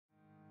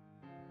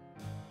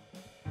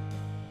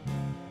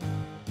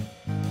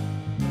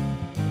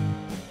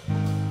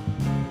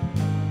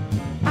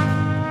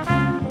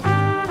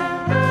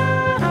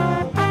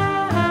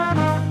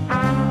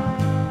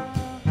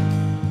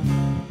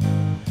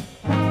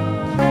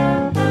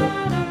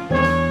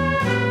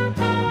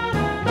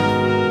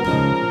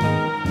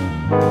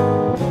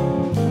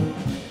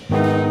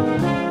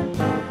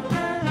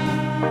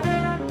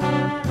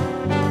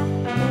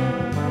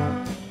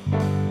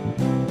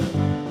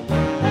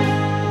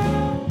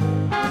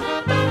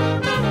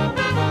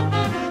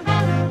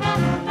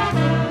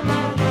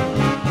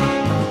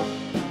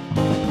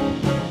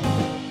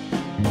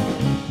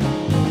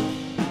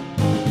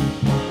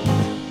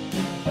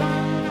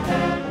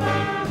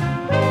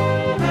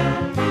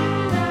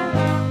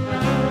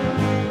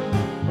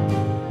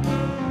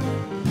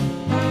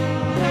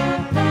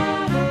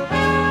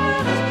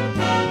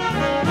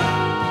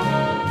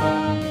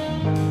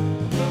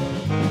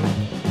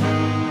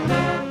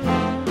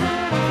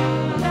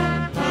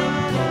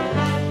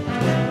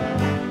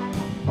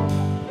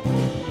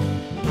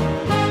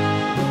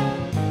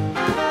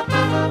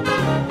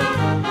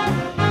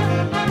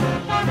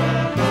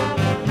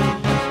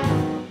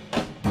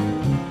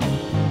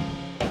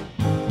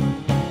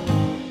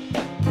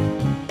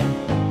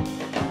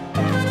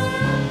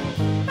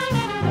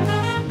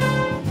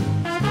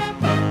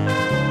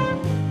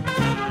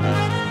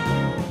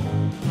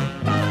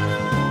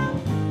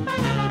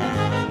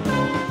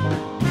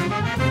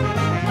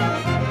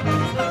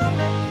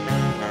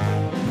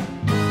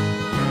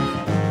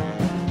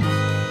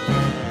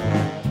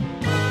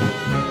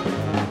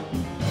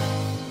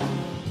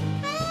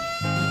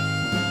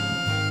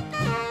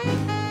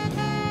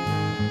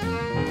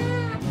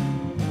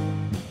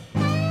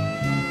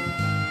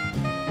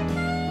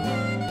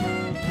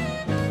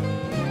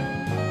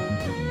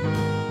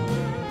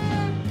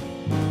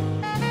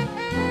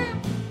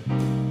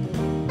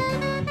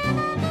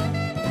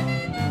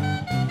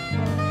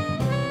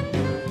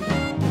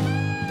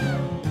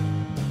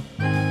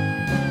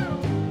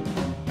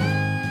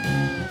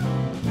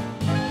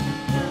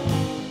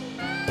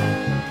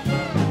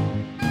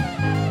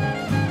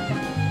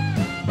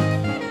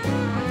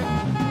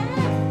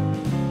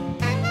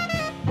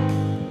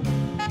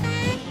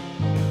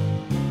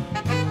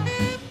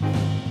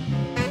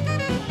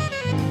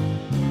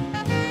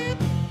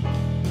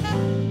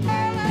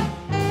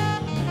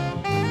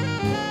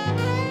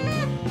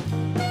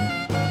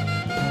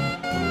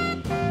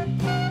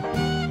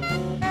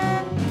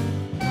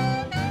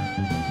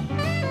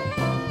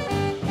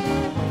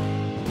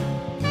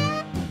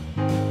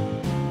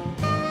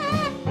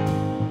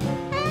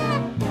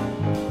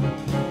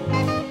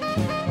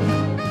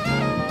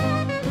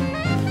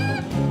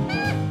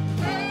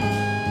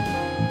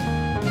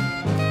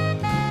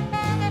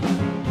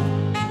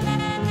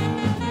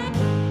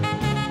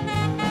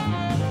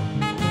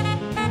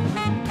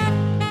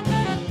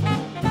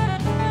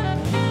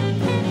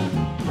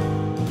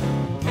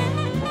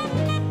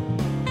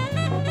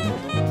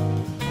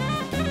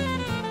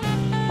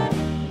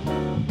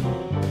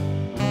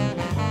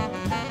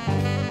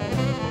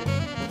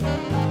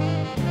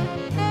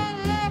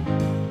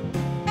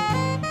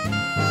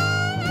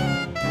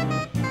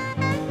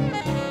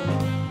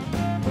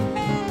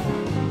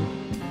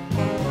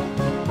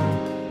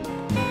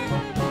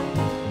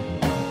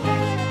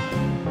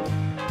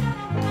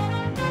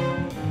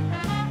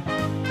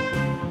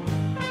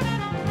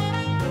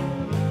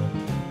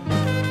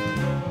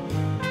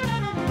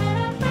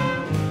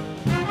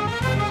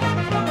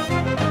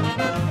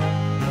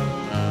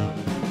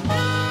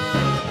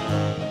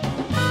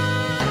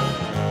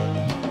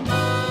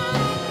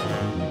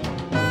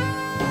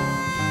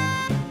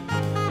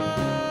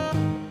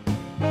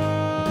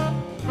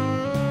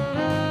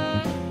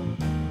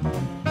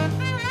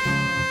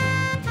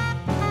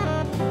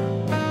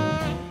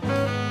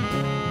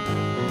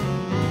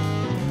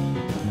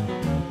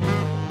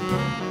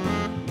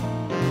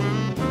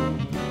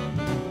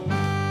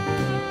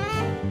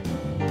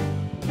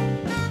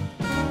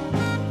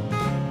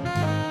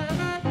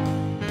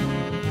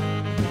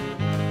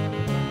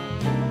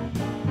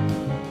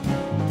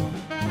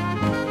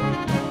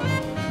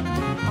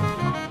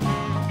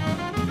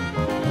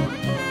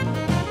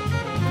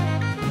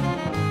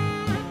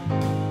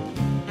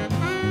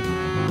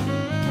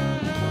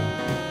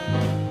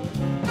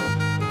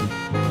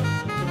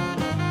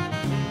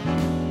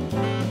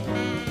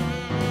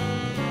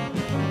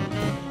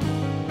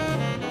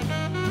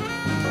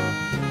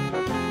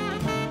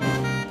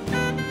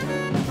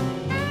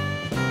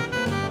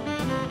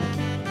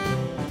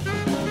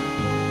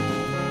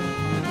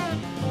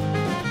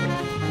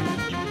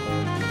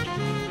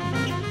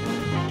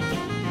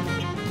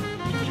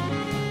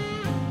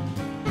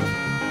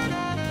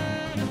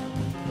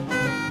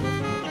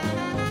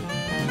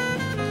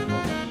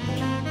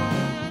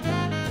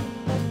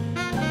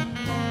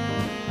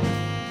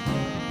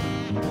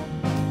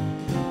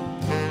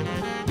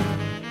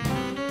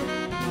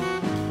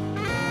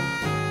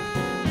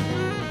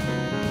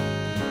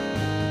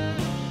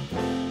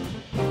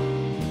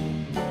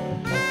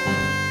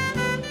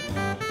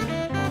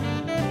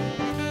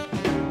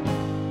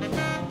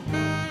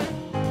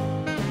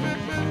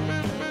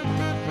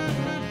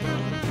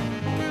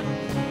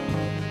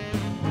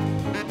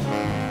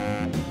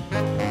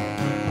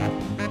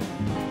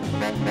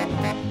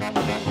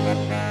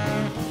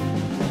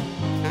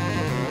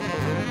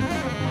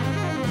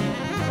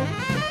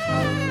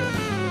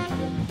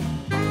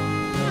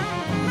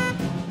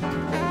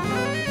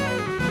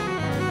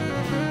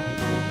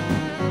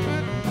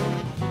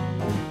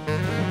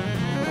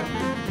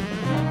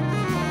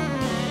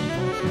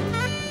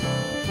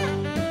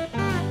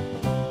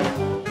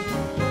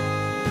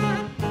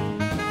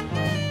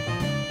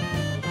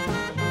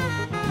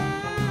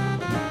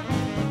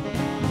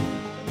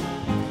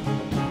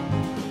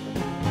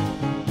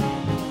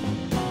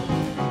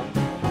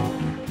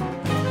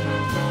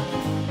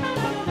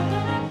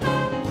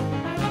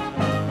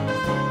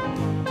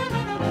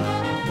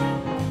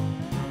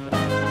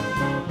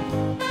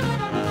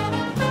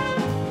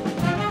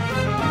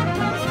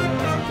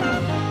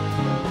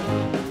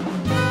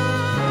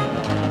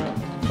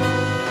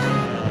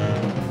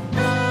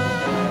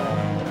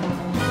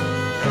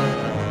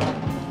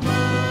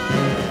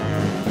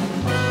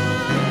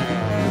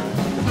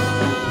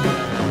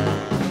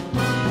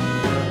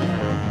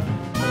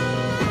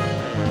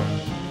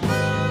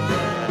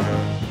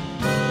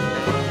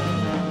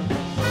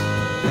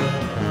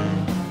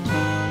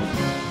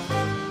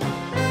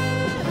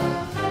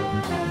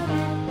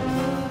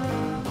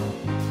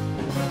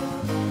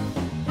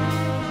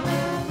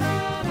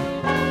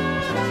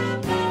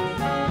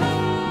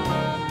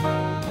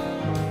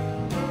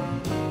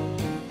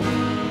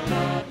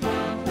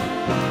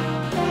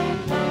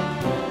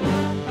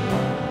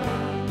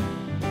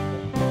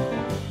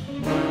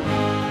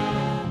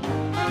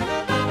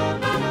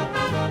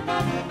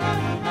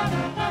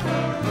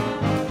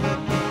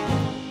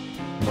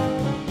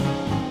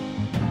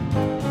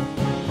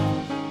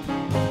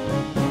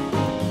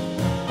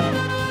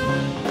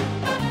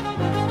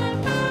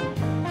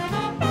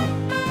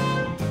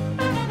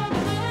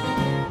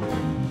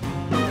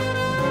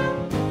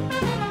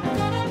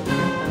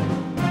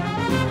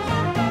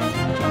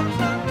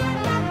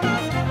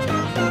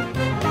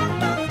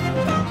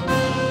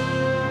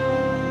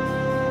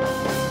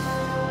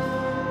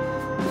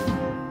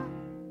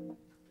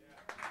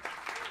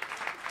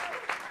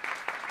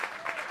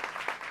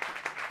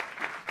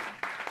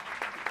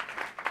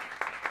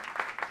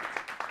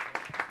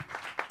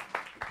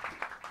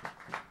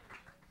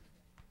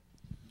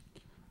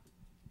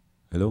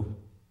Hello.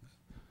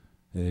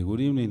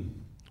 Good evening.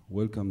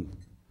 Welcome,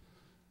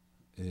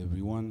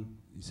 everyone.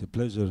 It's a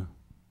pleasure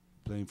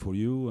playing for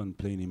you and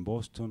playing in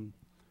Boston.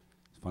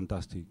 It's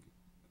fantastic.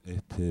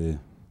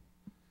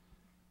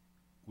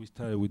 We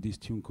started with this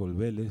tune called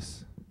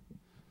Velez.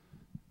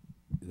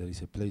 There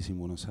is a place in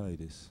Buenos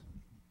Aires.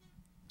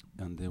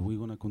 And we're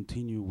going to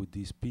continue with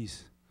this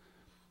piece,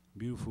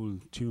 beautiful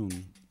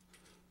tune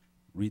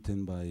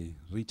written by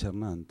Richard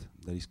Nant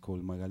that is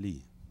called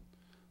Magalí.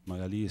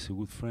 Magalí is a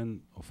good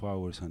friend of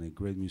ours and a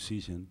great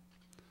musician.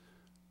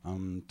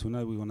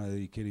 Tonight we're going to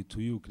dedicate it to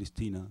you,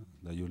 Christina,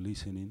 that you're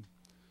listening,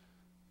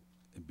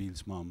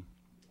 Bill's mom.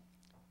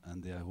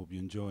 And I hope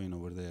you're enjoying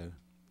over there.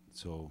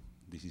 So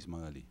this is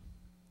Magalí.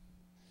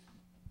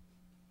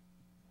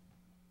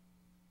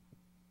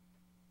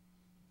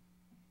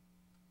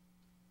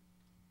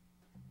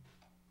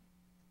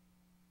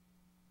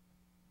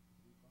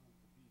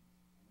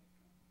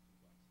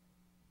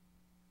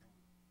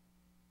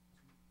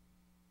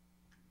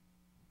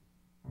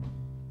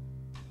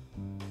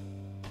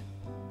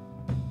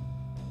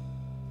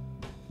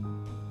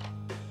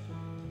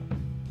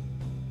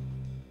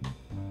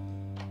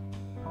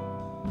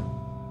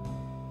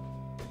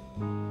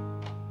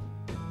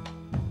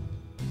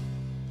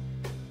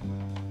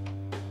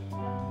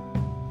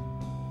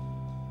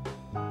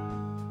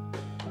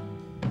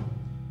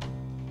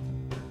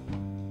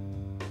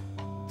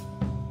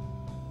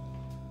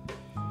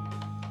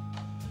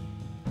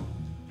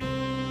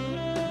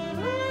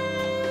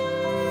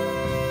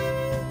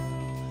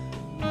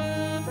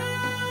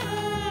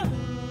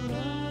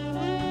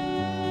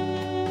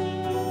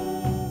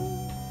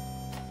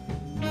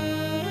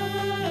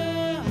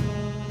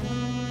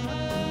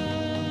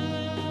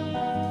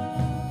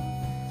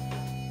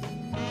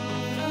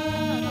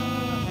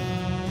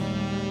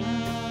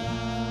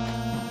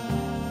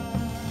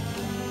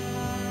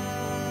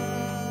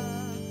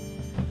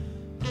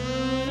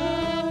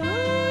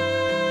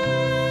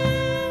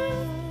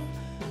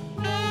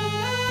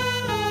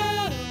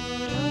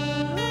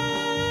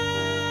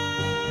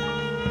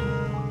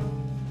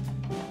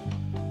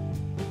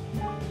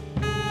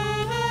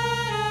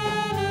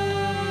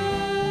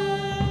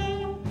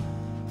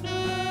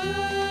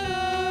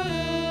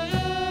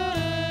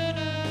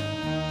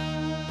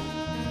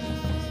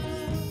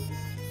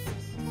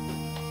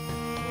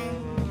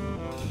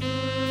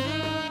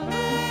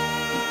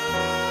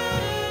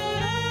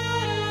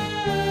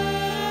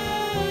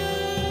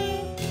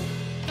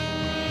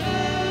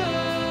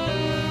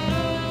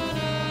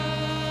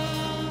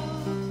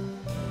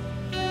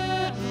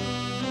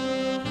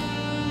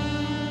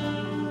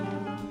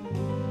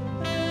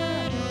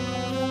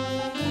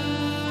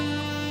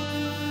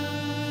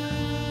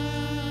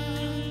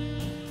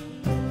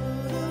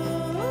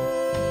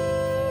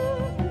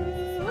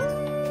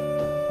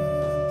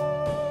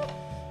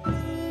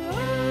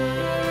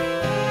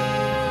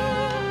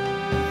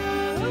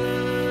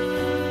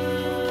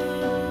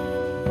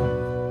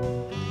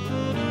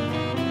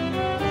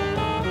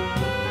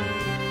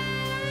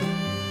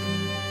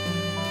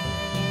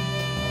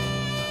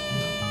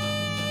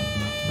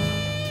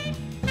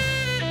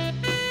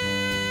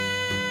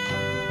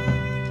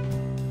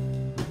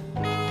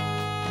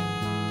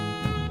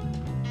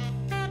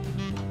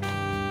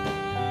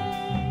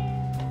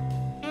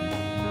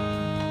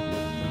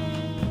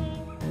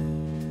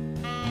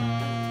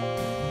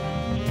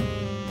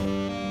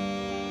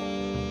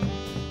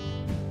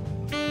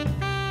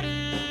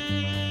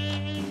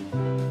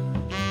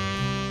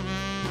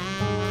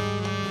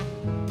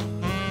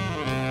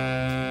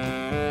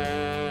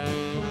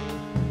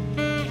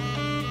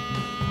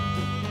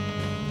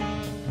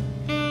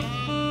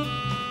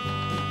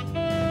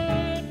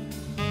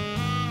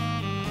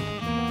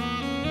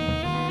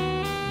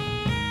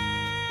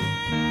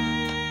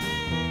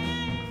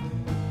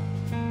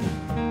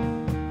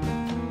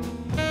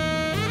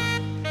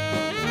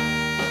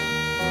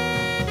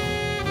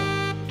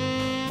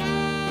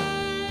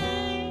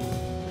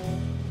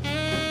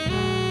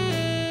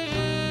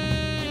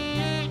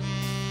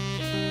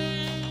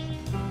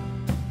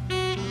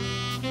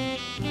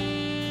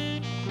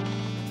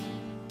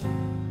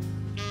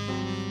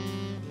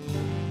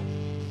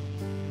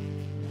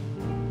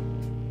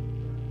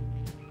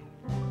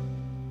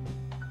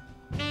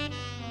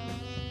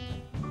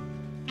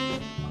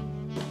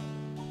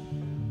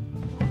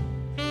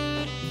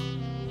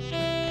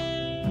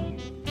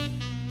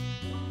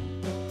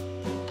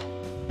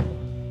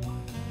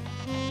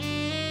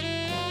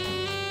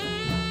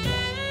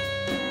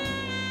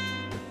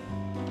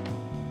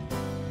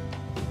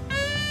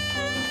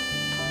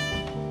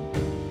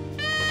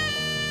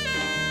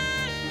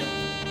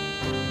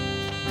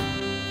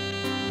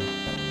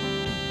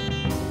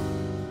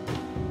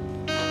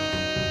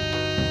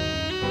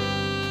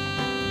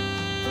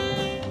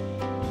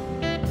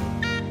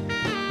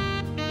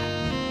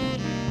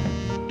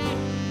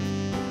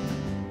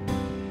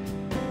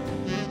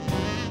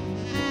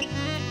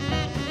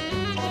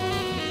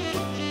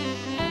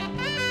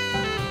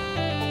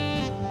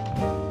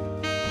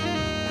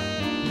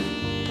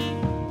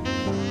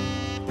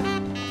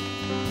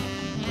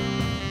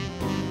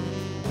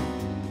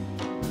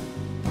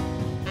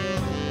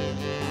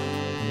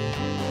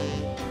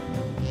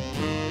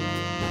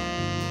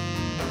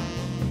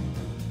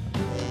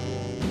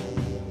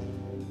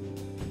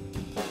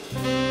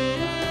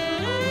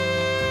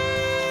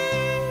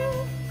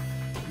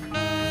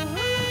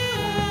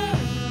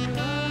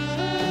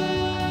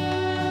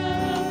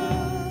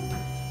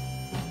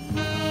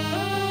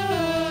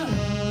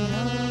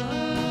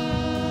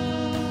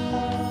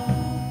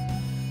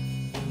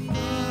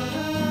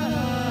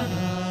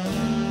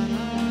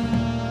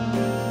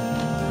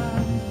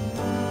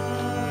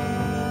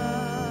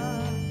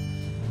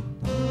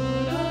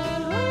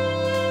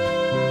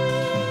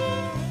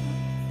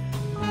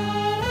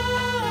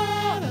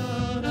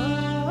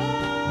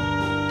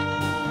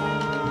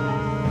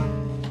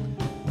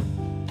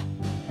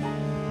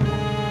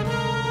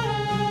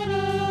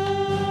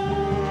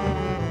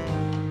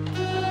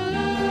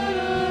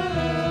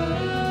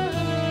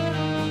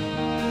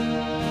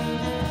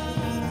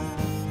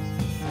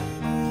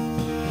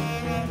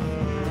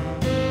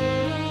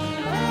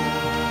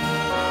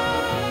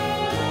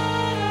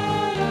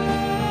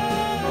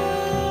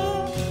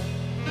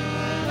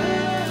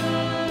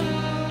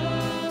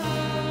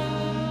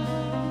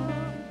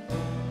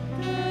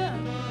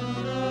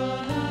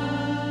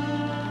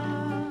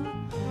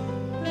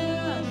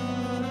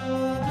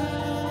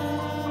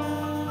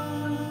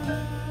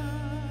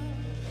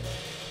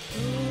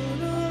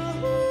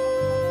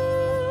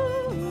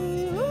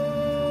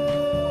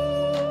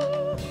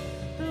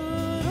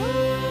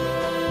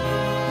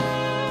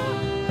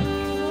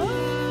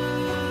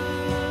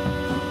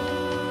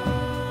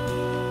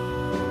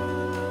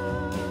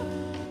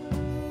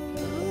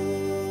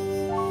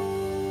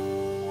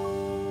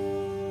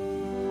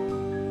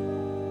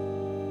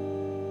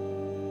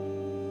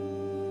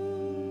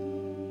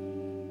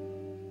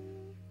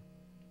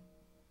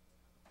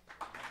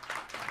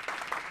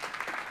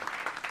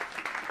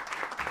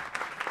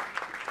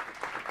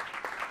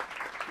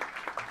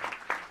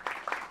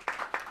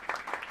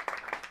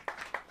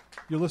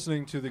 You're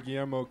listening to the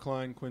Guillermo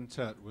Klein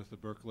Quintet with the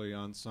Berklee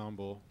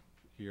Ensemble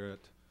here at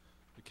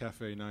the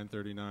Cafe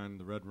 939,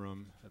 the Red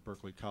Room at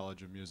Berklee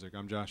College of Music.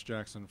 I'm Josh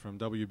Jackson from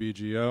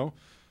WBGO,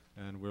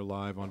 and we're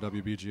live on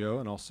WBGO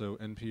and also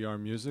NPR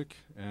Music.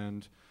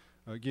 And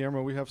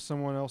Guillermo, we have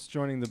someone else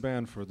joining the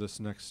band for this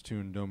next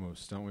tune,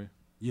 Domus, don't we?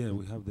 Yeah,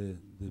 we have the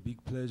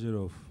big pleasure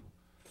of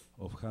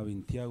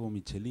having Tiago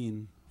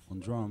Michelin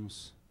on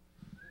drums.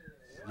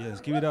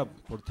 Yes, give it up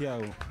for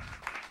Tiago.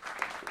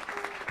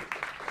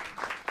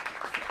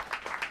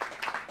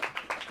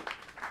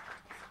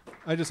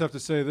 I just have to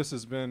say this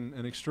has been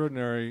an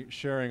extraordinary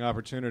sharing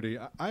opportunity.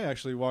 I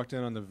actually walked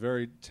in on the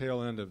very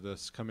tail end of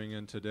this coming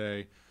in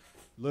today,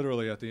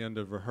 literally at the end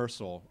of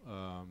rehearsal.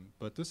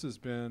 But this has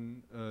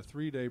been a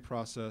 3-day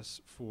process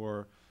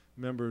for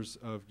members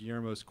of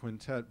Guillermo's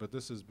quintet, but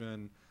this has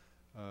been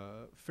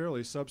a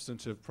fairly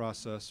substantive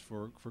process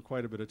for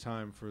quite a bit of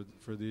time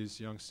for these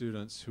young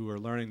students who are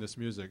learning this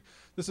music.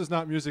 This is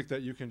not music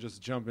that you can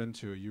just jump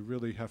into. You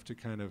really have to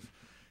kind of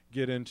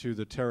get into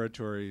the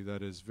territory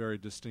that is very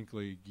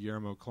distinctly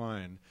Guillermo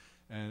Klein,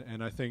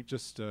 and I think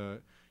just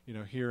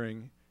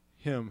hearing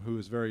him, who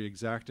is very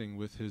exacting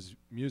with his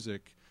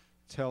music,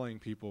 telling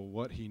people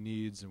what he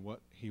needs and what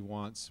he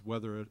wants,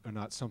 whether or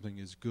not something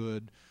is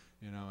good,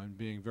 and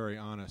being very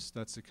honest.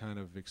 That's the kind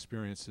of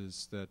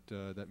experiences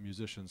that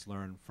musicians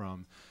learn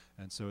from,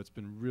 and so it's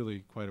been really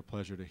quite a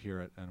pleasure to hear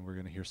it, and we're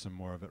going to hear some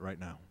more of it right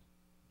now.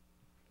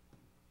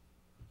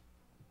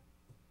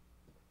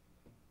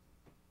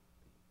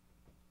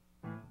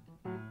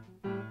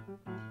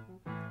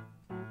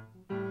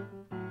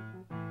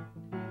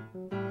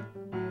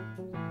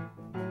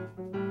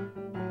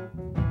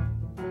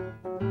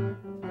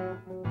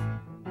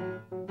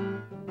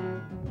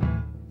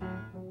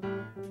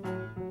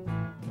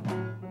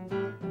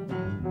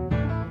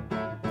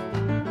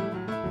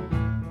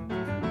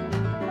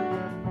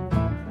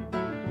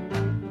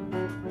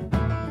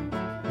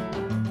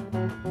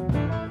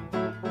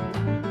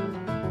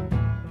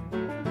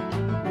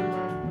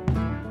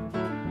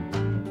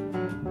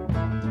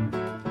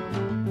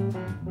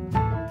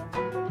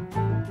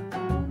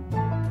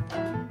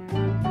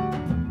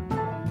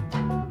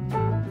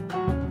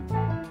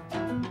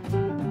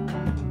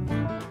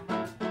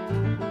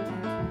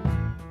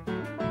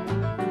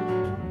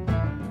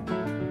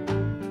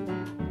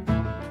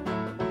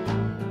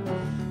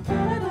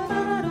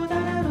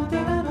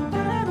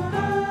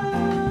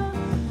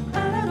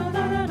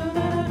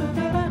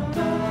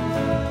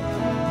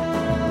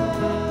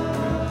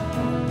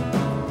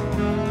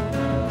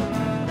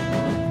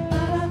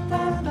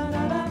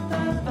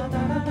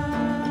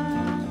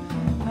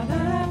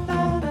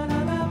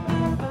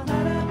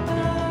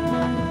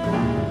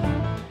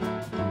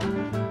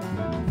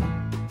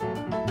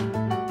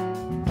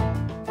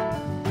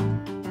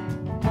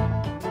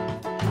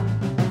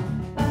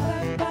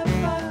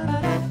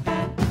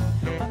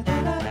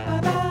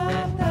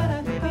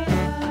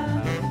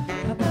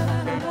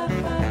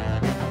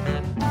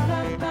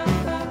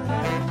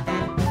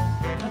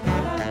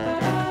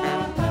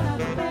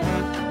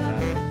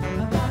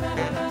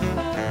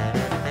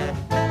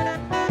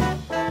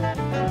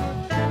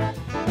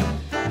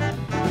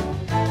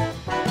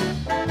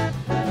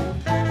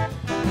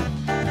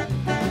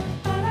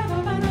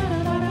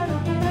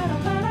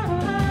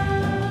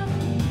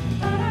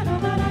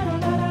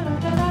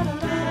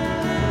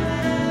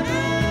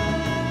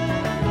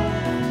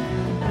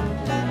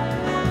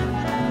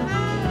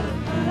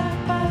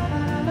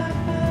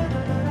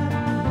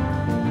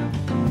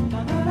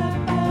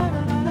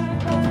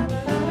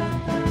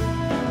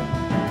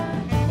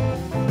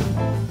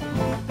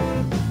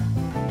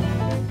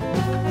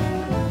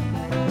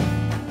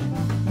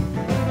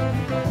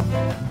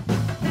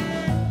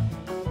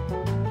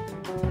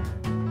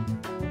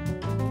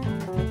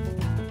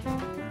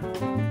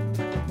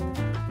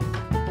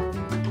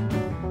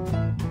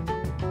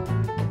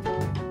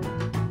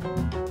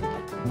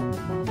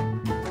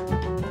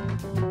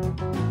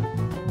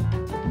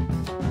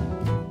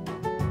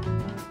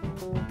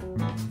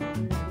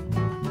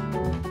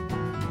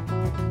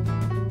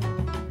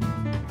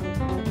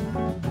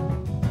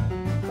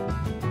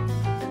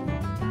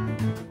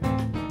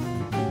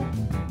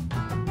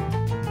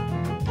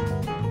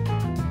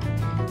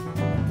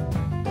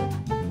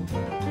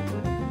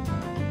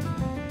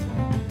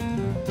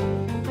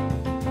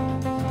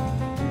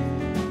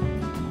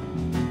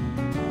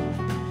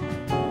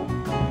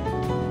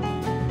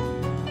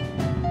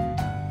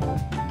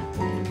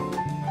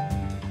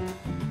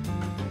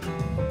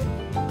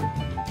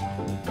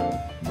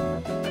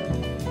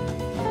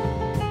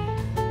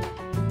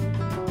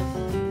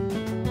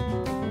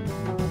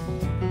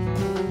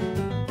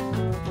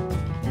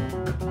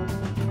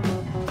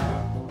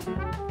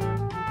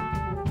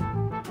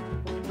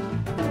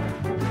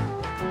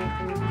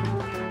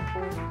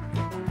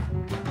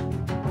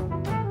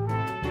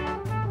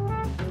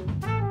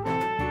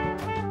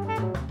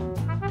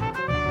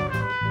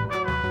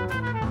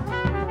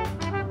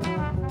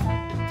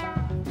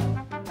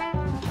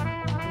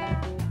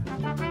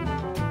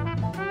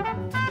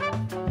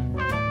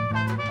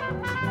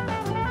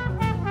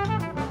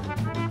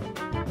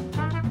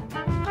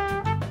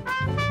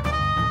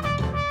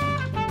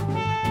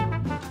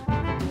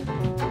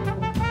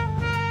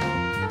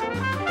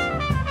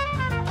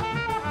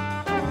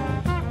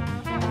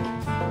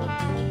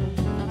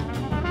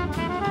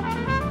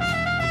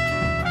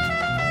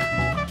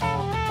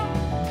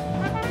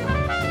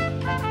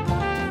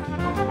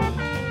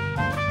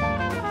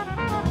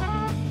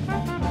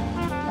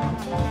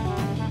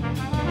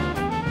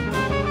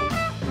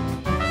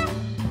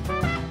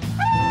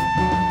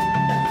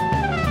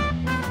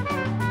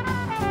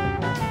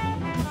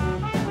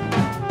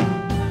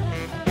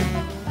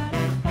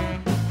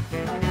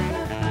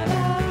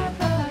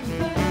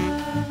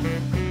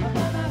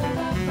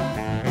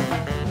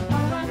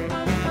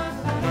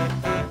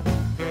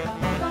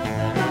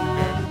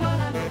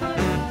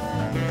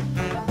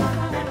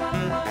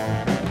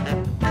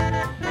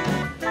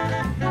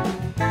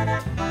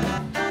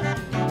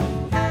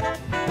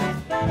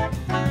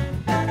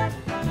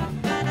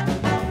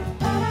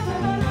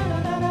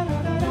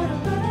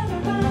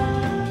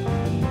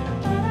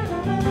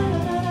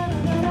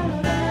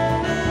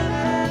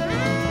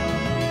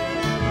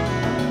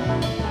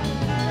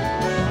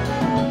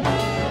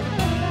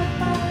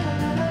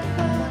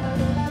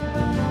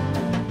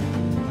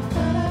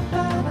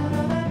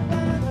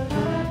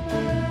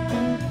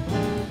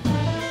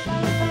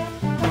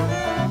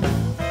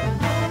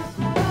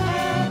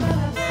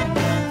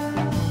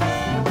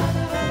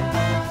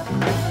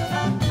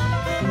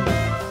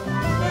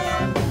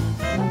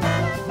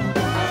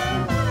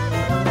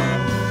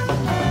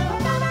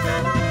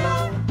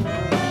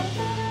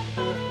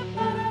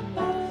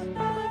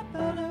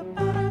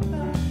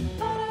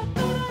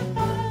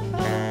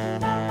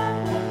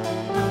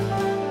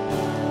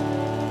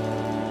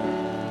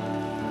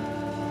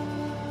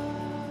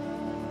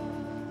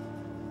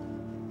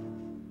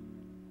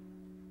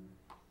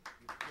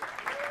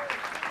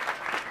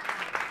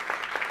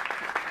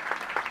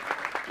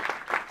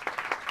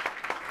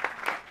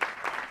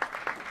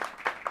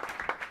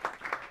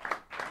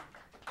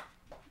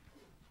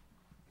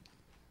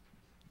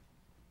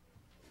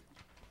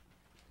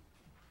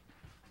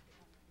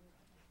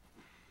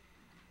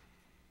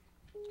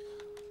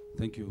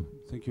 Thank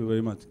you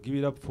very much. Give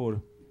it up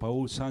for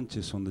Paul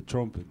Sánchez on the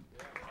trumpet.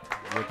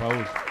 Yeah,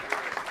 Paul.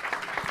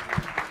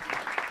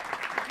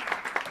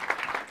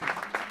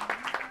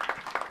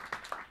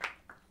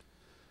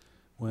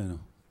 Bueno,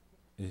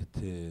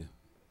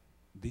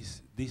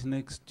 this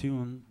next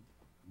tune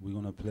we're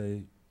gonna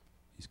play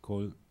is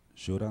called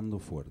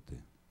Llorando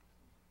Fuerte.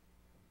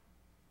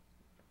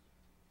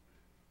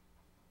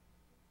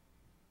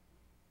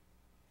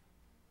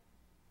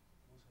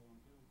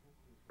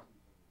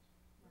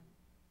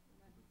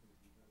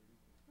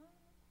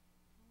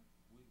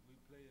 We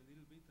play a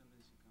little bit and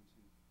then she comes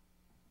in.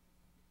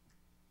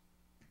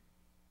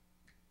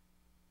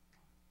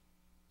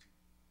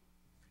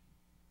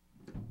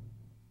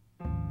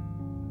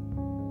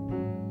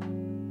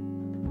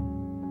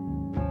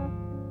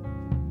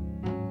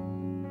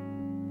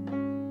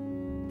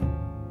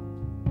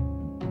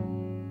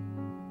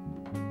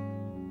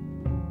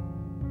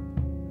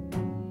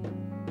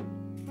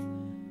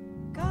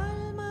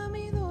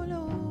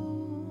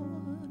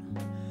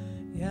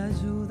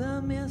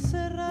 Ayúdame a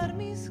cerrar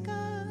mis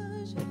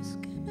callos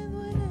que me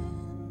duelen.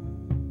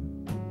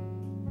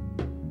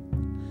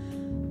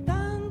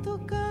 Tanto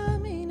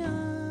caminar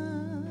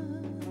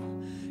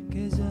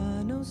que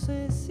ya no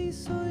sé si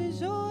soy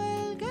yo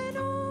el que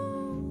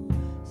no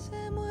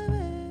se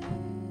mueve.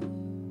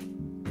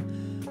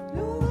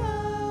 Lugar,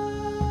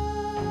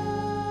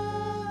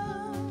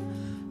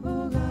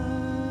 hogar,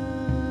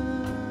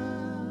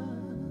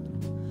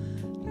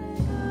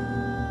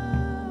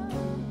 regar,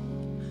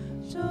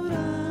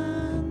 llorar.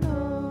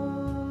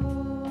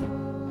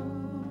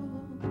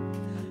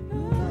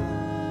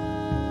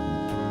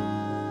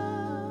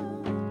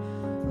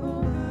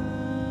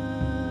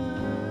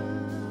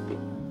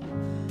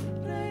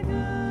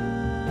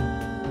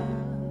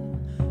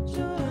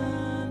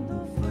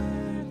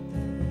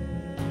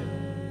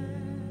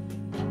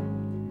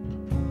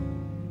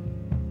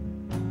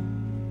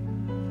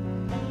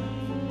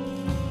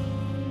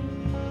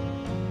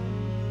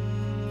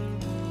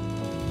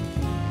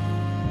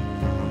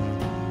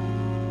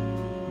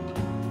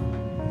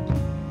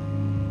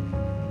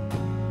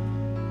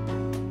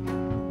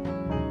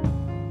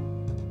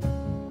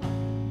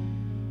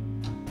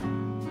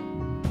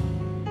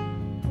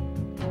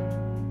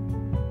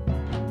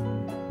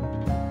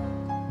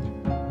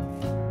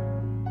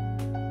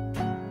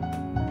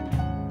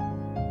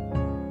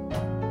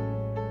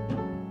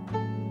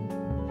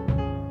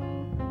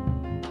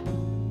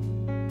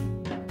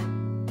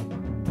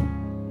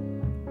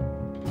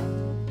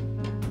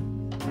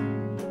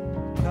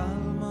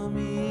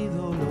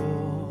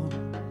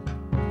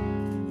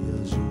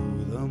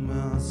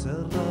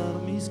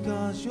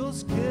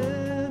 callos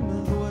que me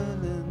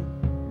duelen,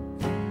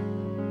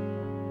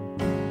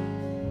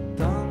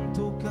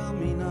 tanto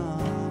caminar,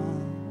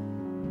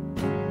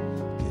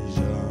 que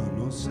ya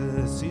no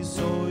sé si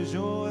soy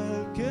yo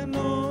el que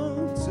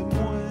no se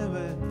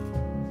mueve.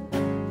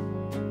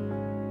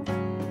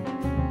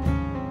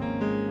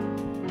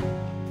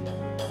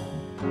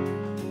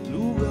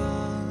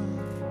 Lugar,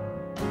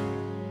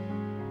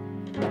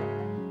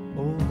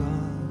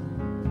 hogar,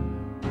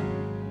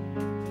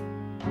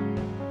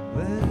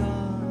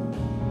 regar,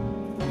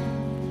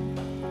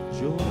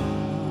 llorar.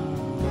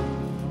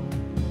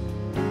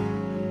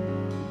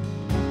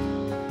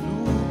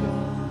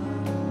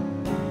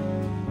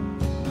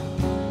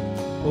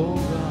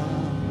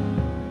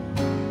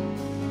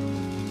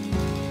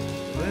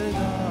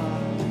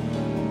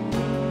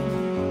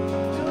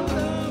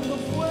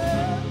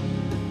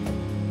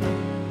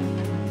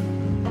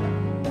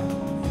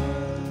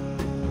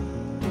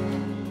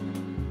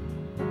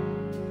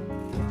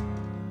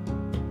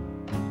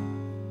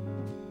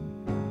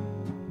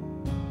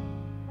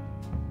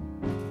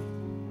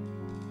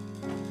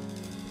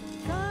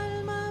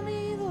 Calma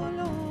mi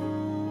dolor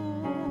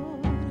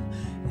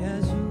y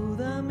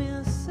ayúdame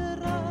a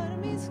cerrar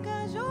mis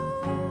callos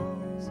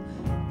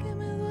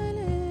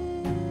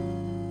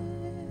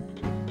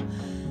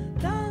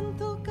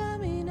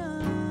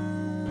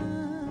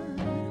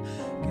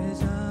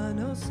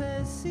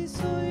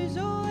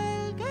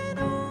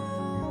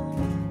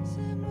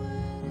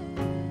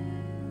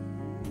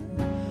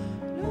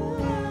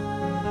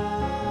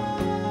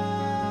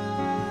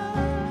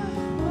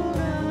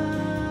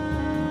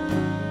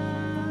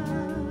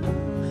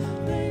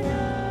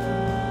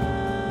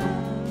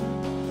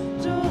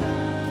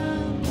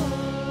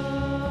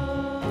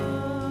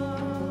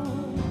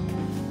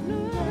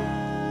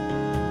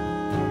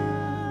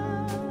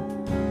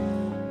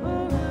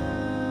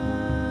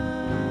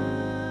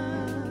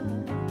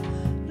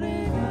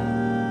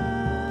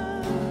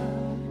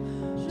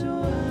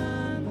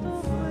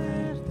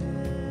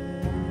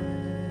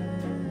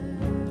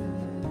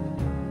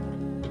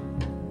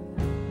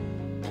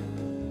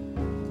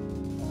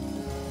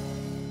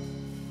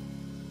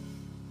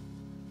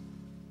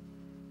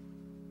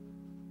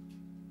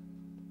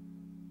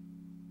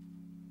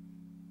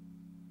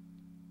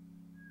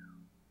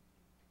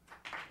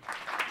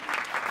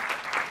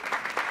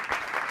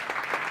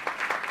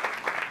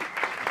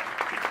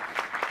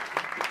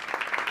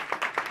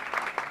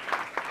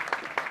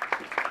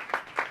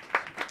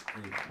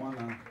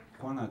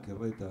Juana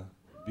Aquerreta,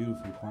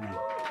 beautiful Juana.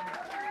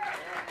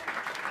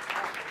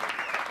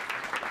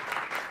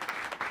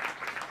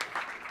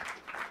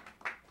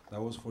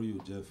 That was for you,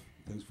 Jeff.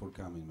 Thanks for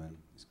coming, man.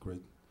 It's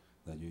great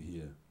that you're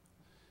here.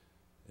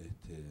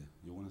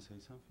 You want to say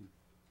something?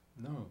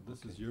 No, this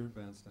Okay. is your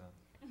bandstand.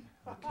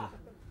 Okay.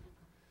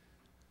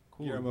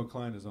 Cool. Guillermo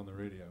Klein is on the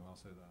radio, I'll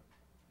say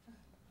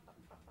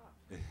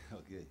that.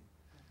 Okay.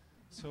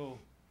 So,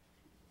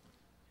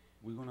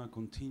 we're going to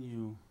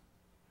continue.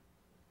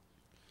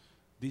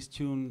 This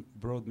tune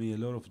brought me a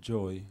lot of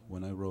joy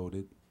when I wrote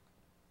it.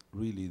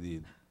 Really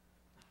did.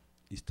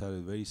 It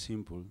started very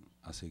simple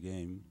as a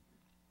game.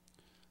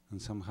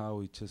 And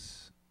somehow it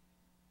just,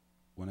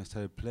 when I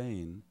started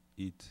playing,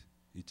 it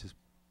just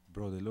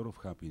brought a lot of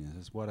happiness.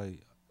 That's what I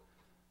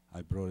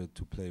brought it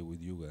to play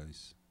with you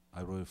guys.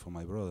 I wrote it for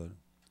my brother.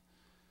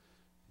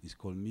 It's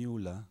called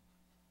Miula,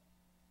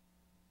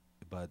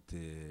 but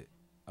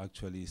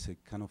actually it's a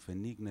kind of a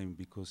nickname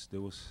because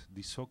there was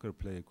this soccer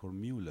player called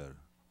Muller,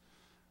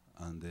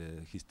 and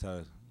he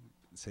started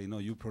saying, no,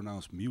 you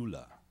pronounce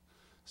Miula.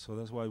 So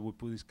that's why we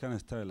put this kind of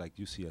style like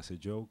you see as a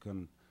joke,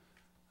 and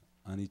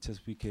it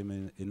just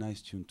became a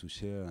nice tune to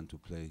share and to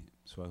play.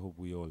 So I hope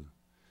we all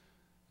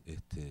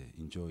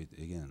enjoy it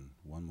again,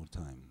 one more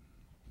time.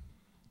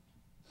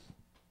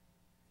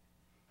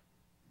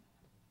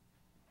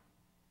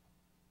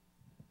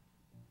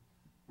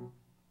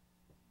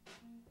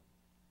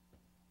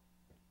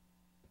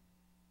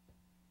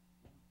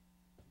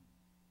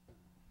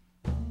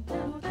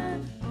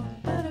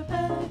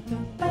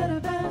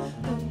 Ba-da-ba.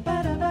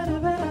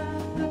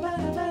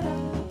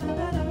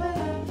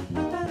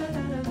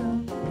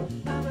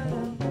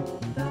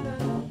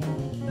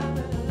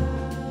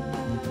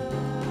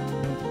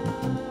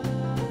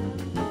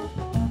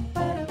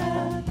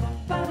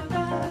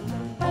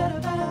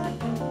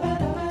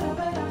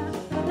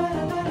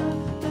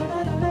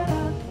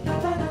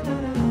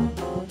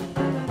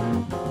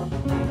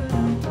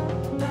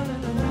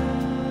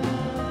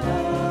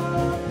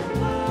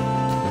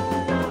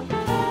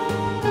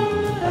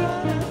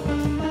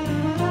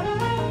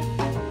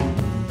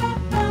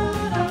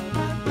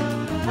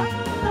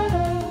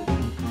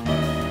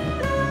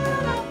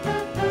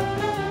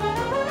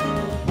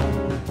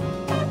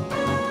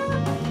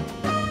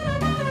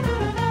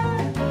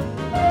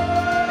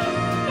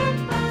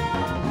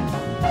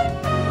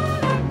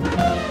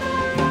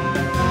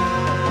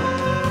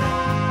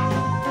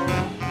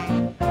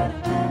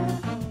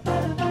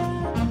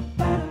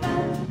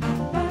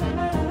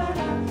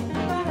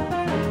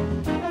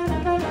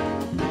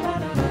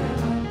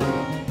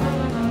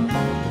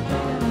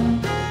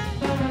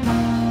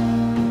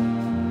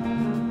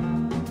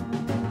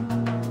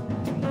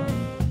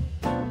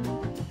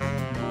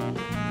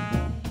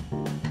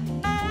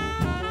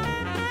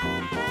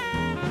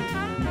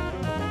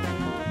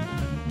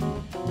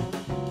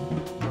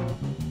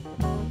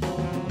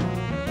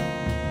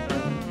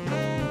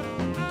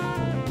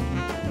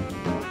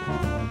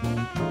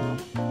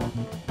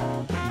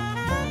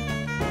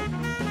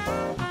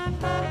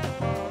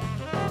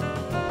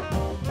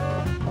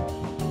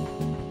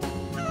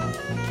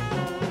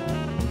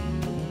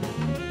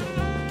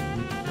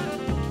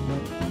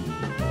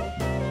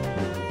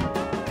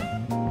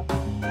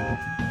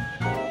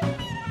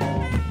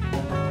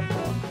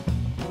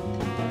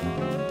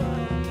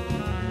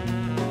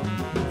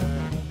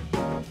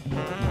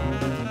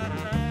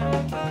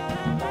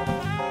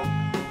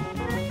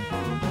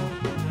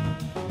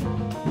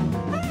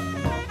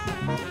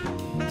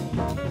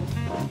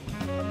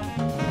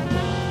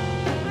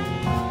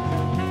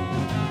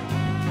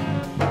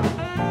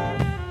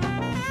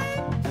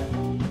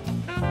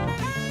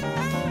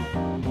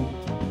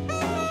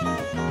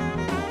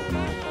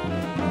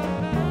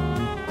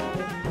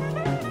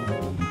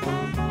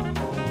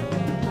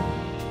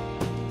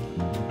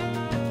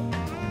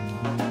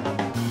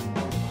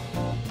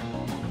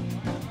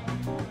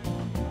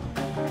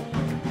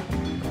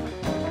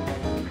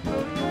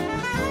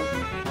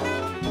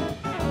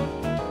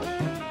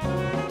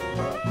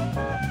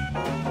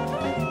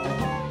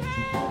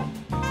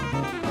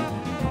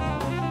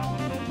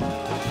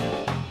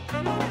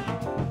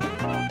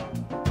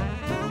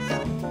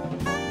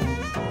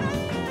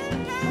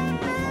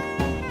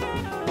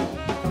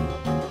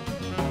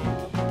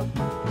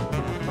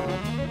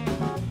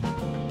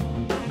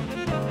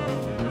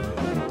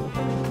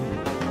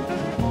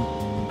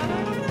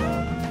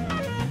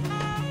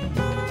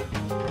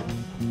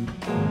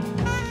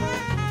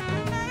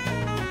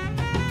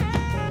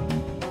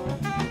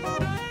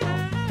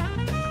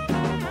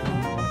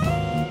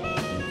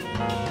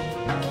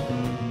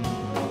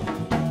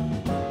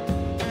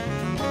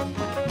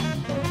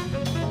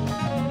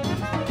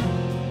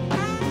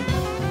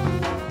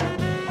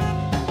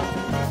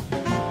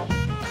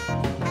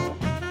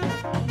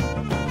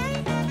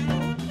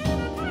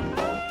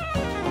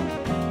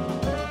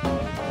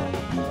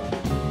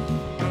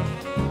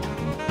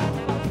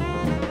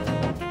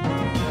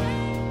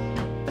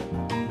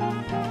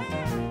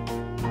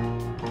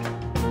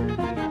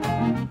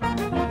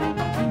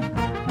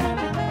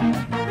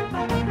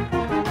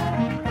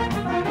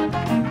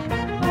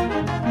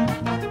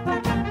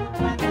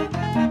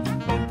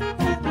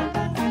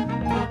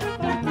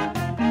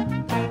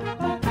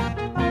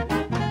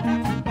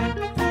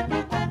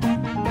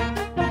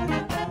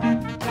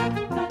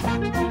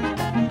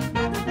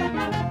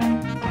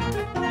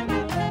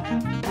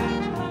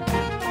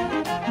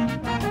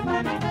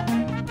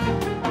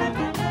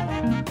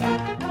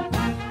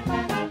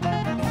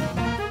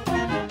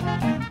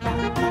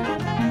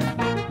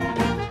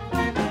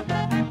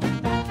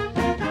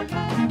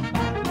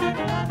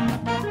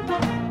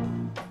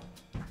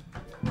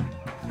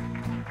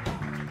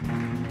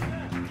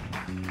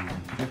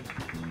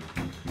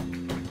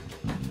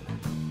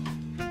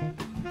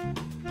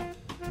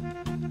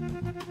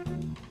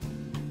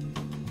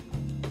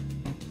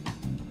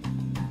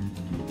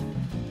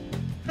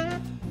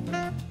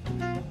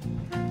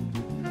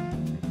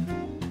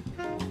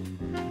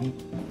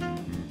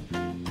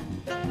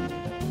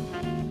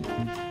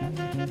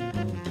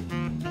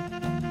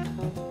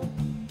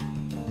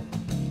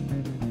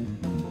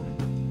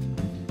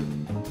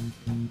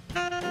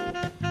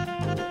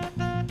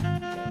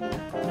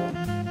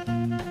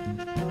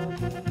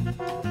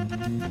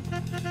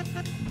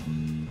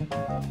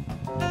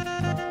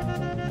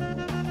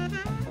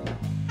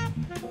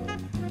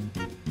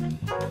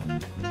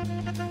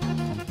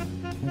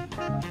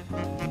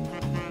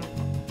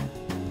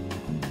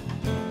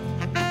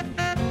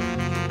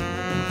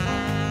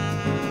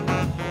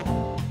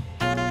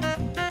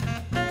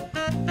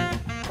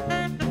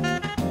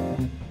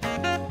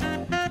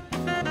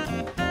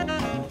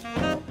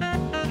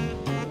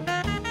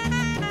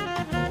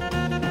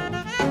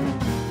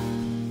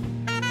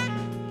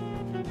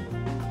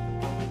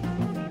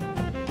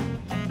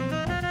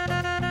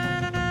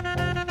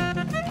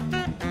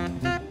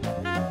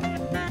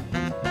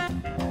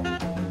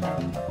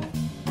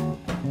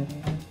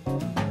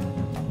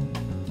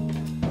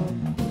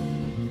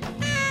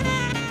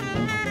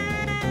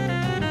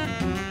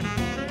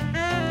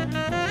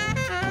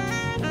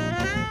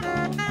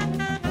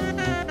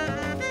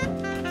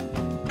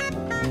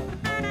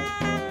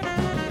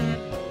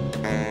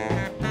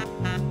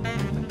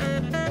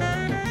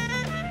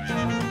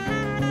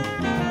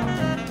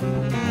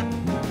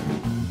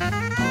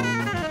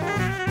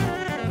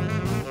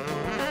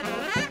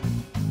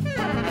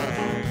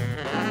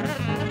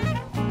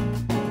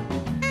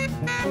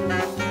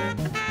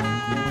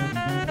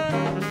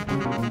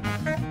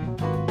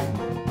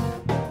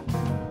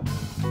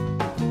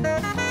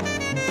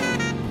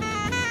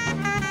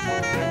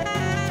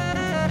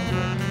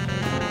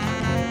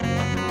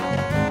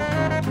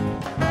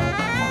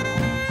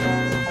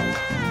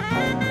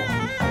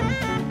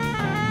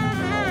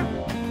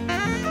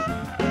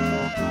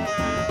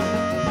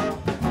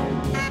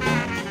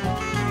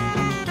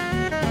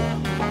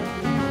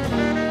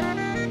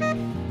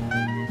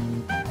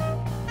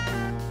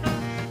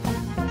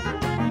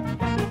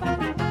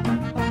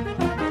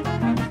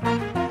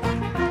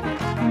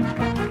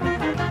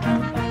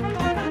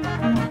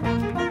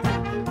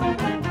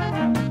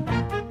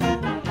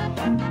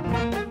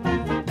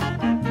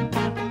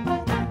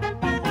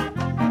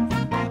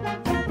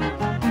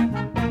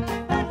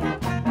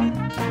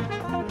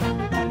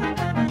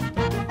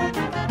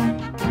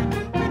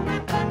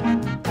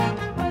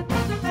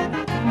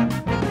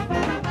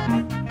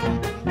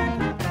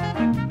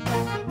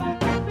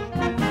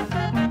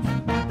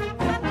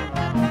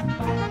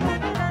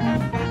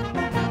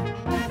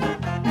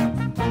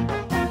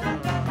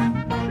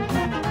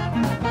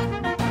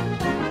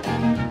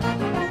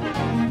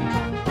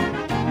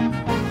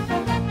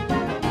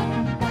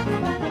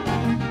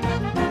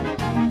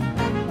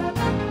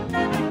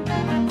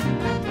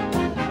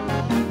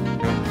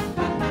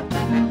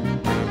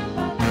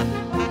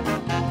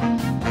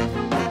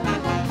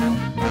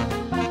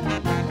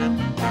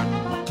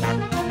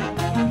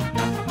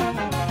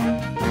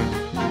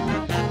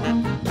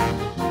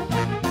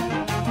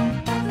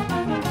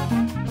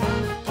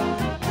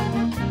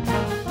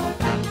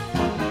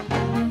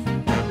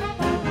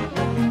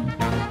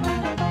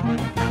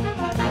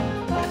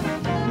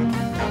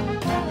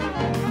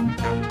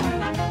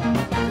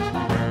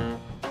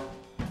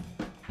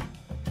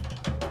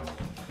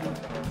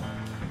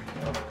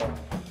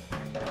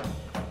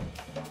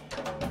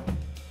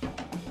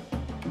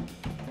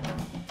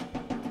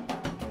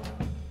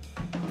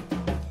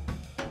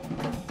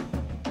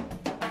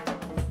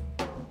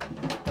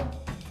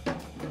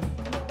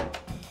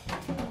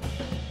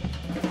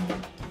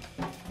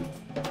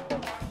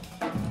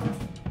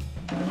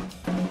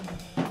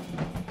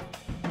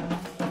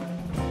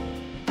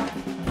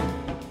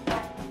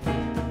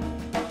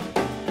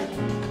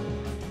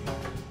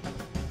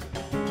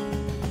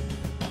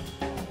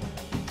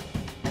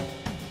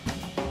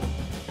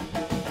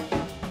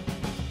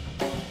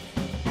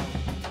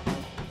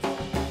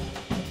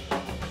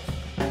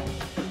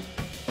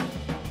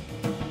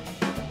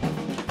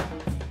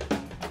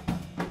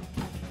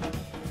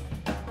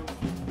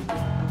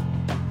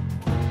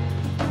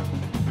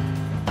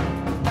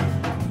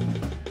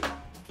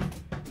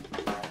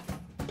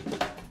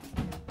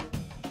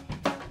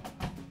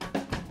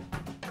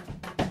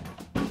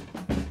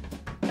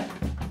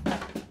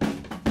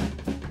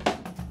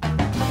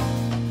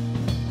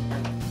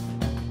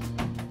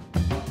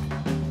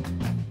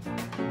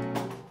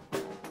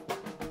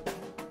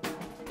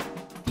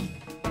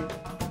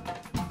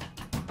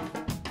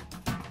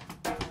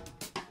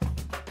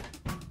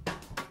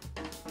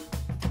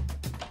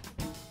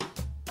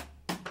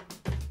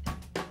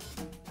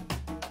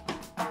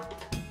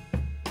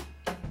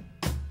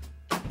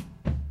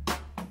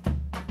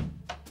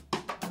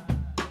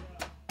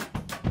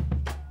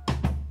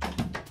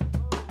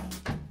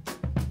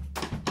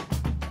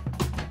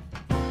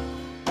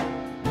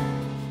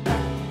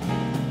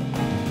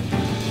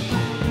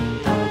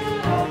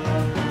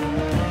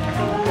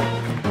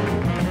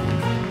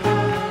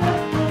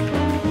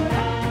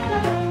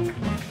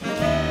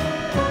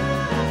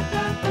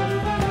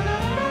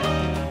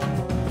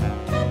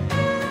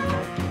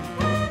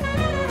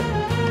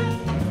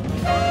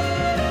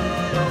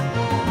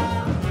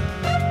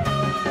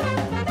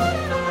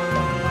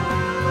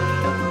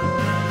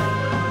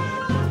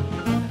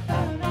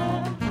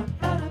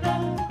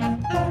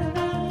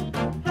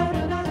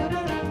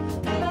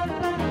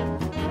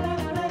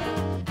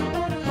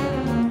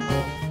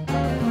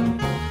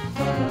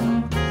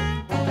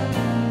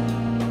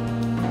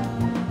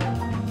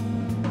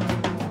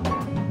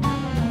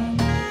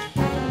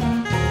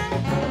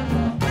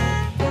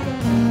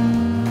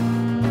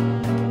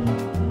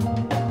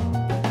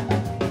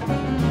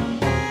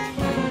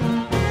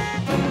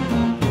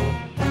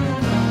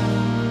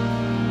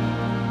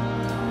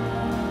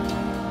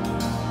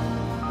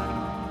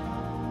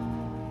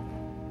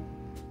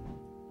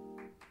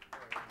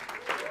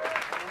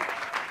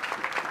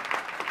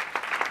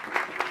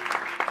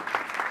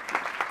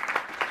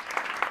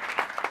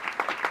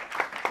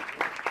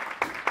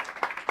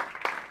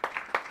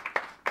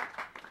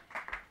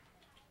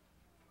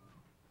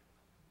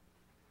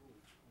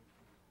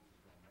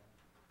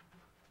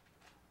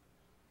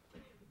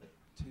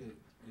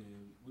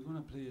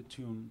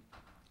 tune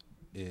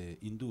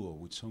in duo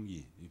with Song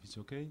Yi, if it's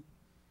okay.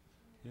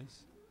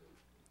 Yes?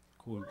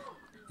 Cool.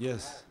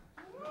 Yes.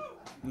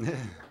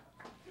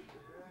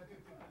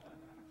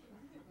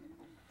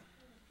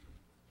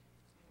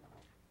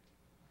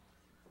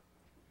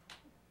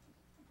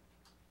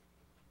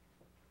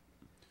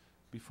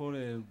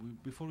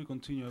 Before we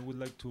continue, I would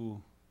like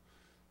to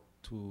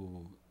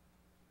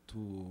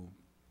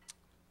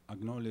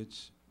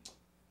acknowledge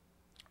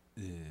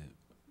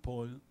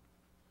Paul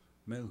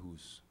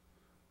Melhus,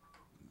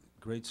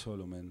 great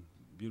solo man,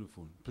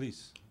 beautiful.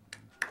 Please.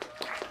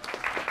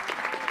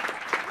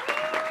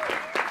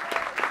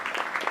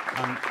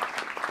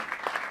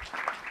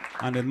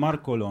 And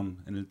Edmar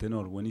Colón en el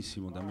tenor,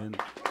 buenísimo también.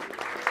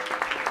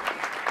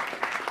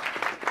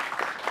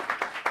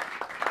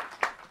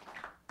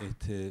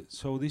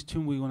 So this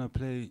tune we're gonna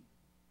play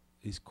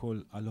is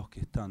called A los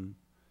que están.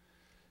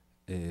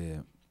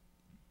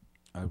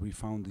 I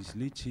refound this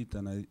lead sheet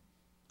and I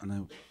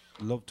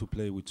love to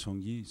play with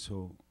Song Yi,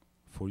 so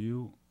for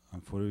you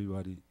and for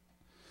everybody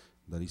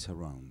that is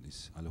around,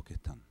 is A los que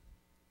están.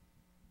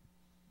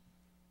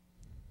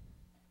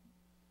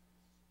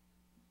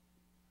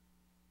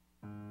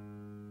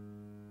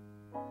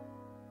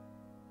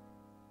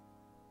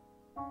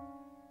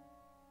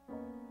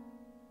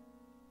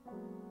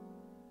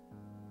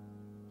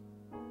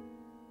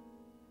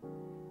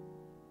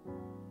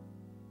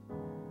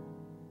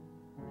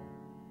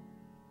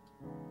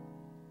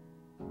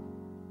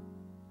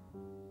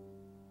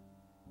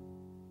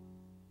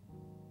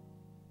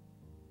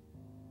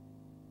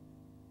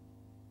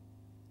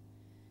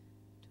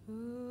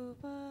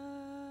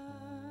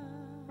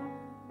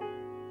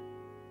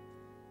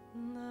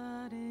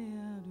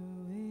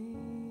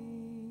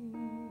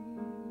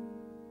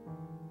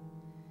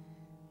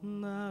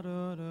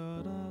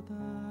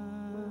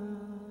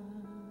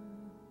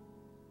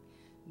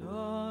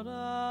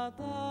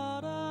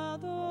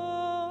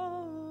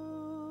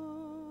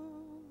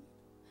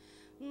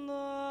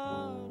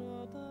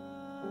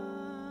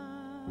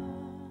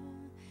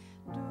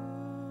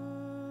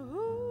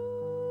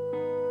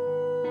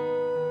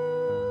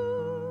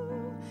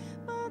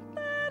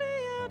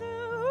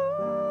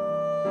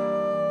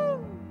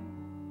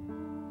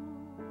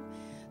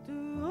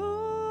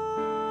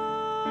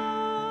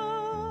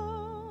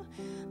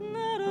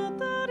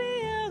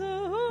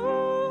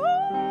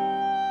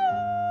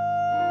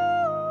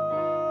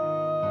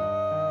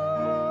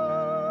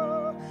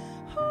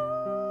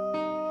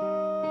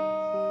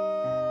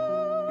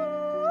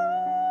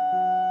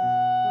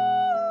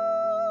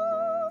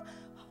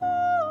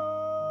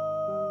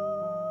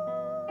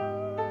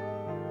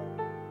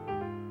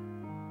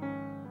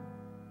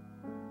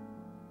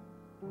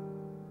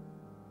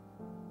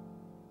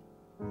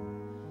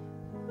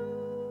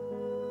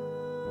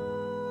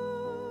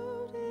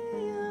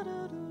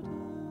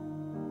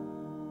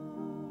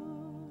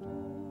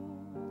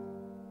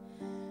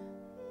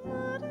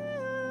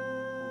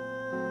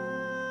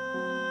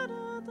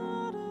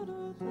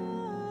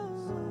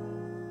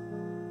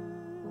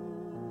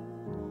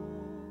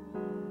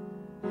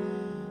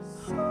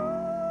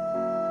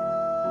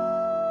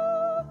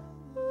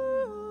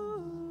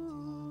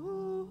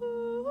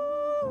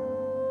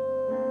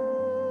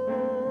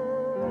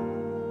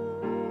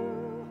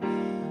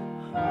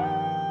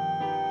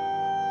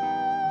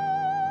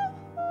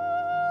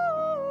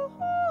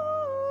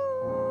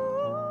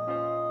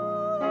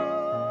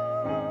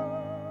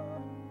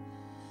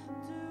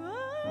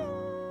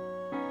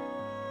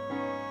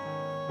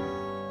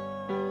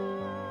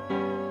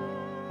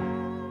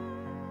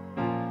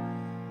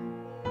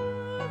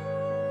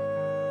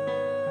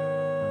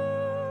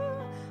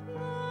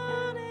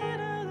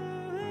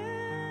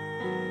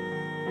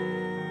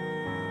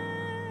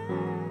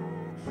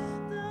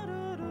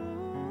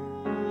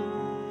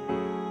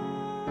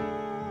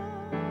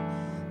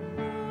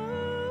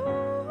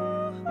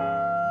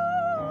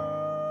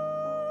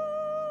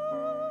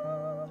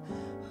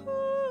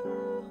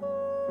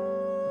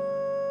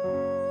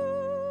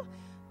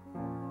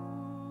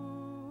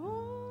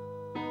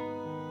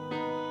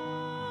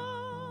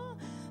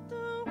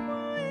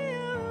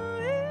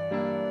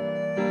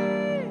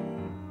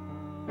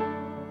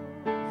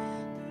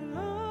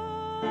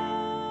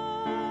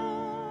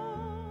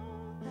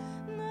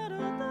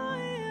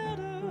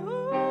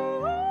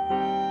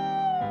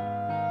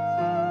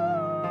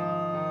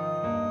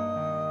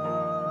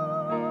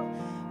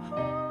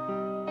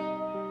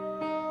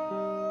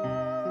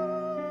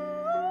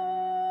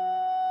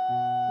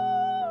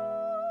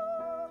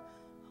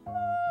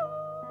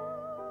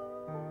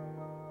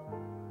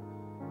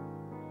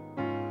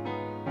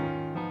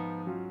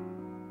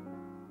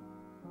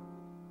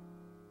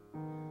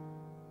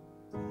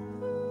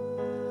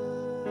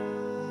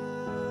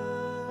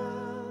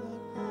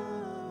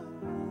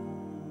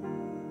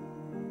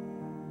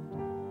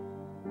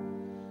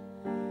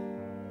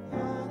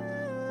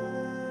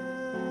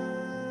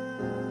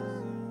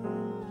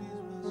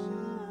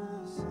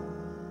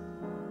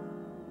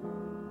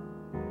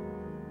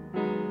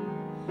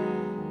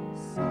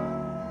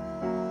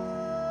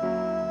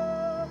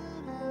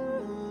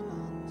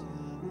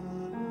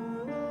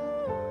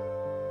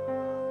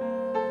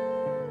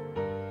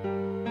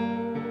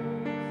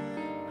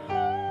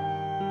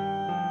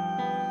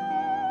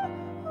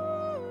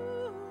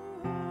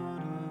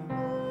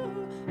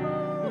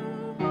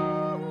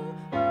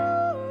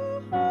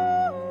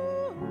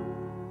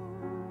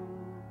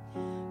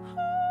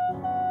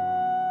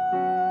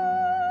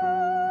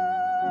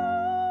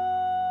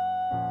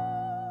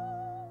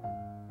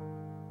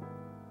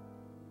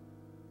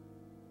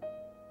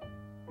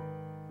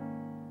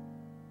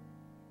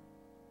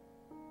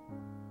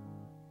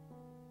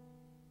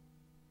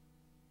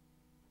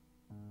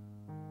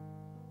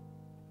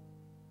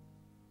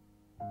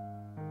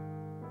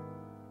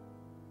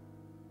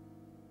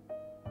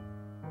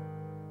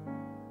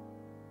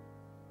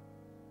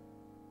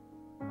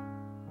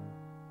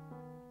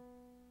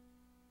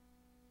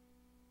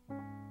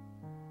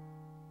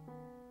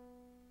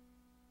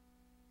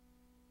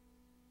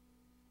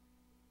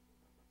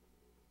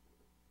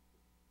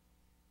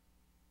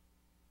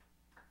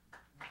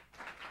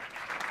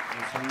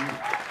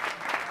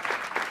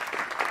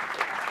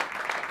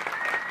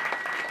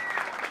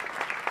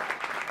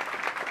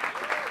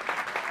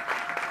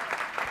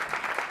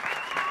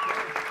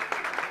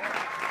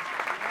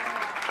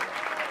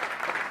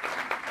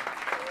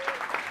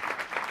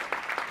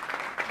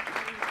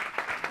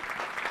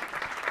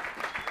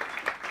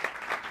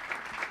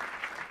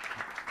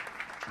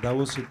 That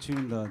was a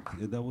tune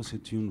that was a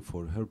tune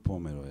for Herb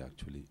Pomeroy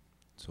actually.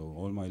 So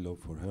all my love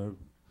for Herb,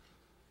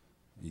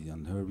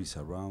 and Herb is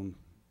around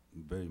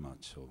very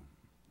much. So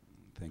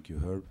thank you,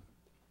 Herb.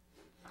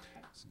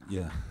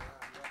 Yeah.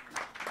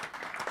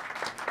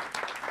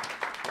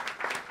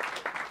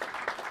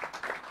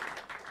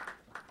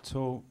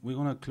 So we're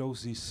gonna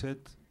close this set.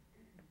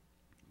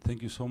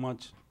 Thank you so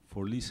much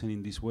for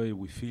listening this way.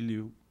 We feel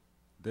you,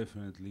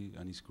 definitely,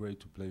 and it's great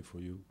to play for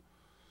you.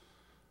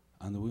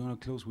 And we're gonna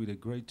close with a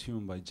great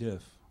tune by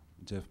Jeff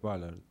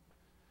Ballard,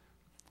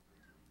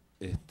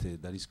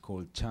 that is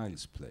called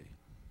Child's Play.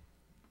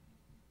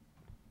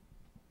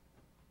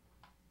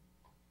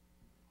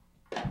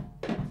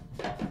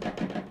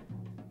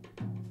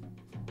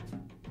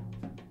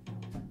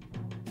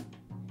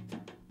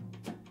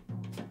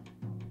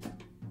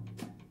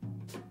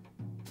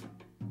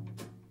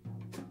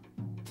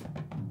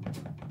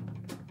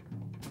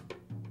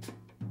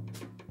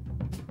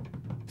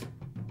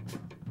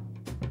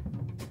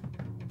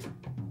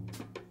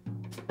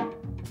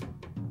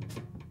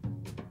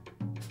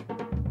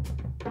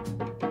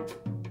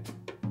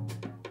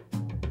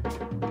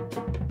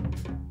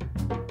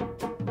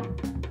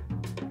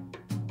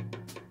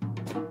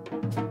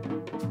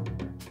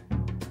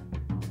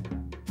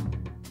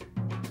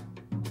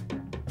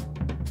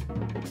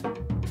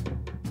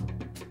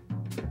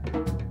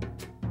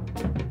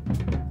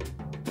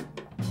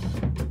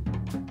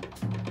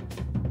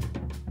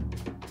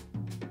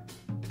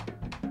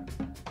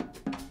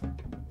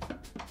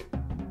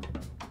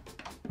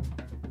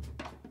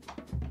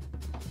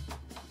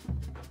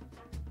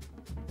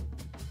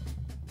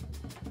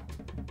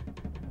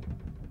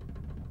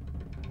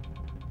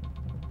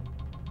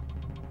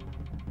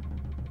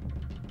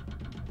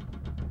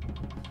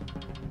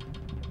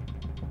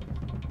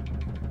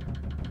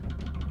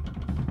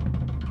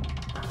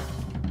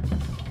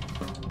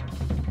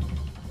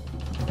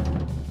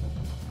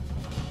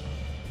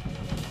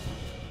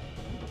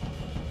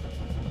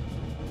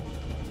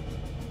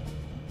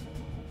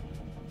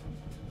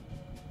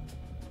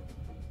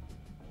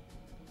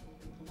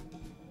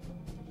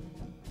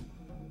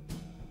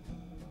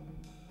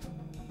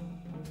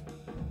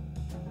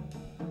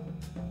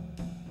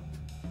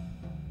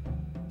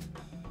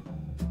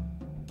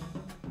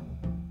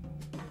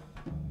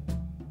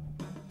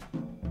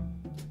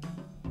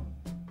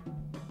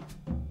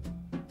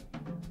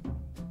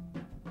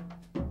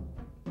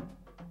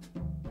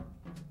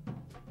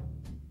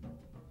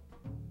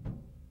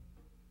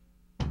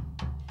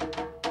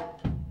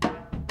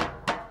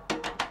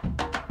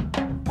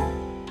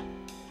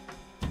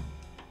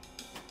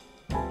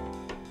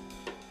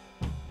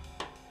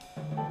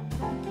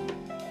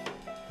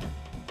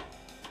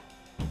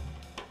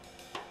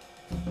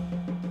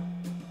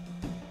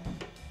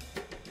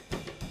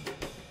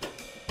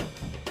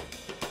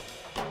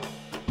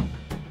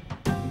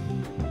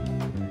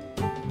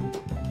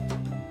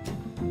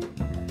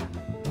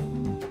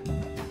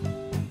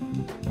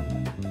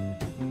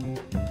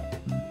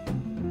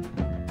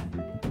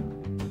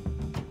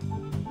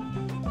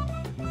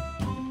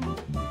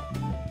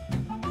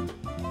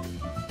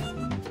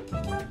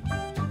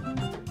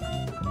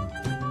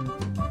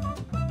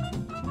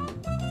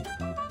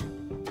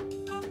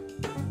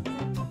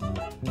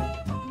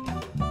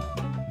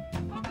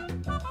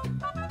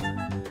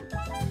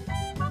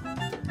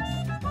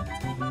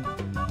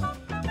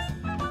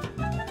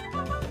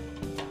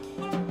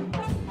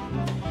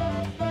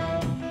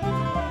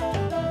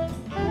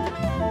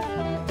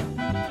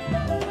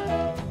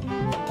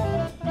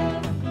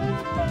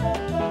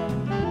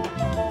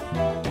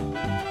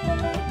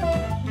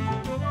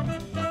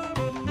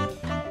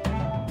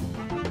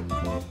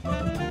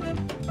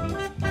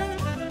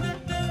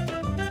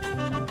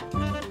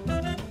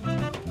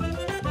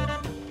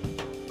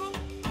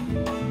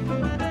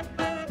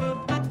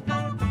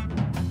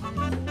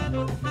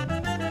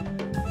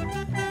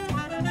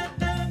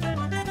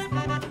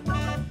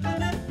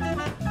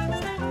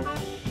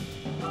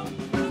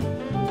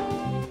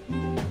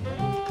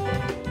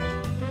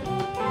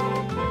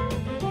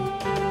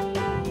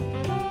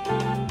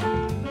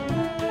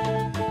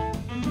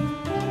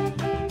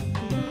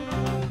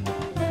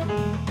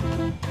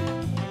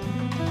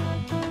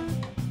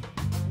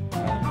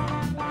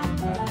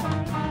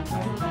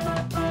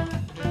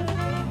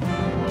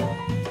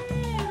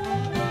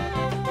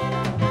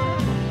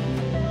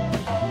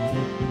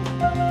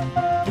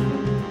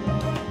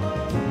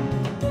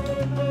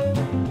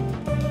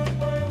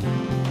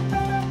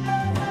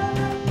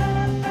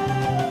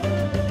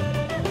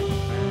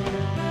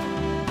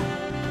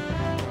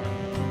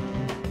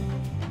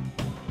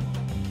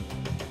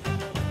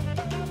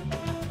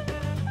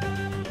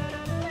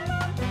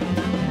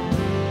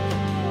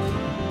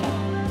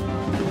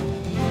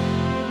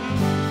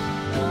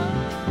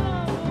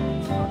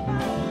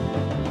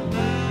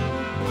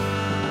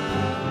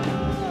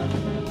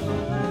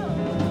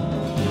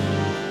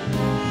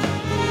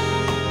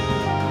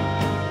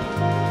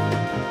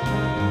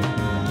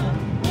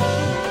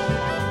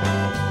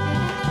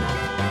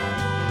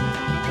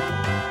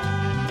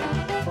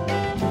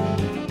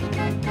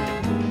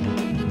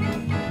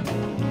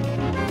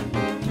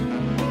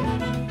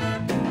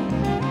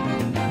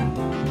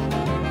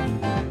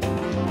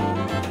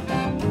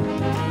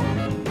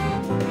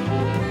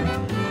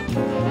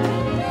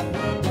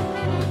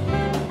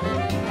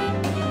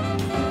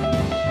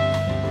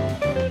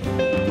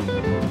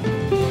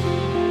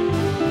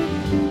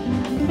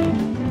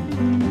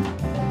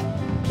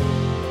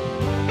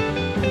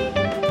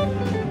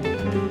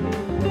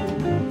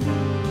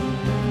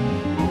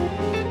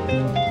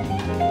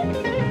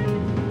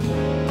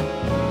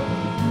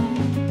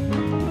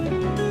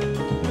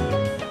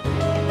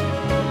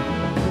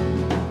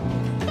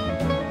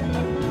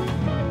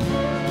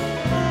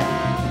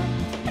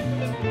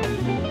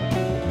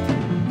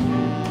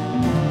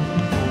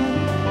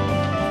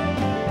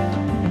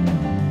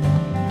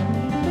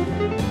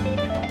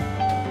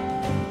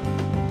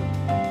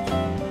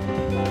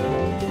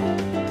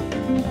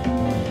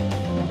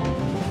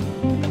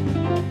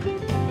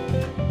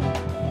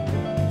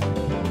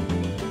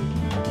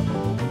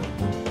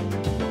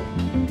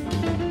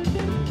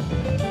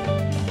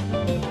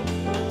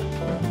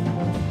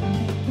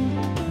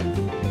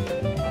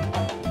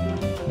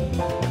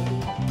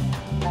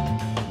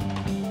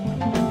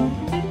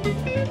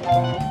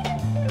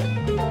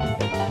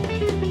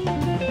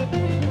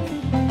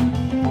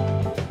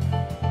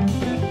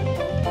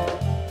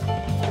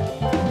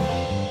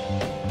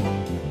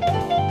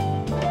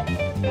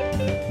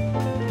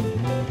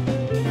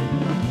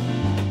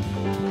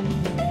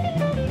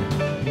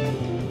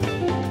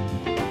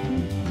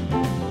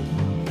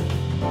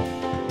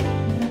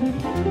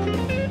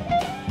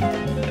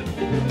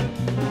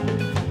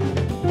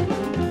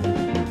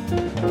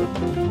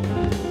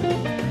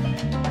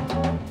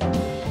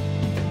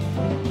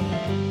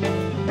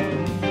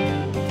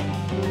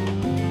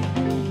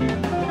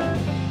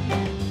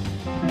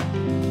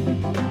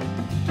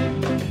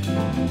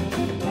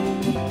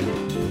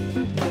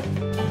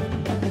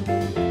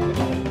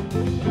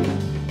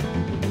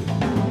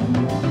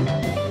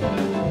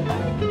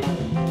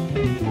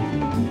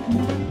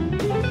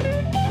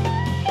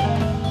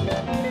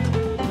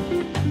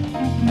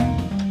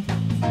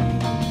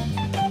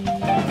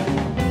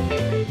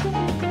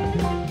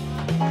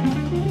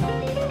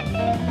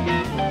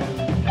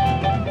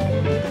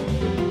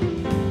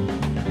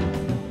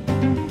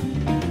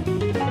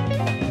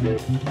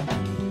 Thank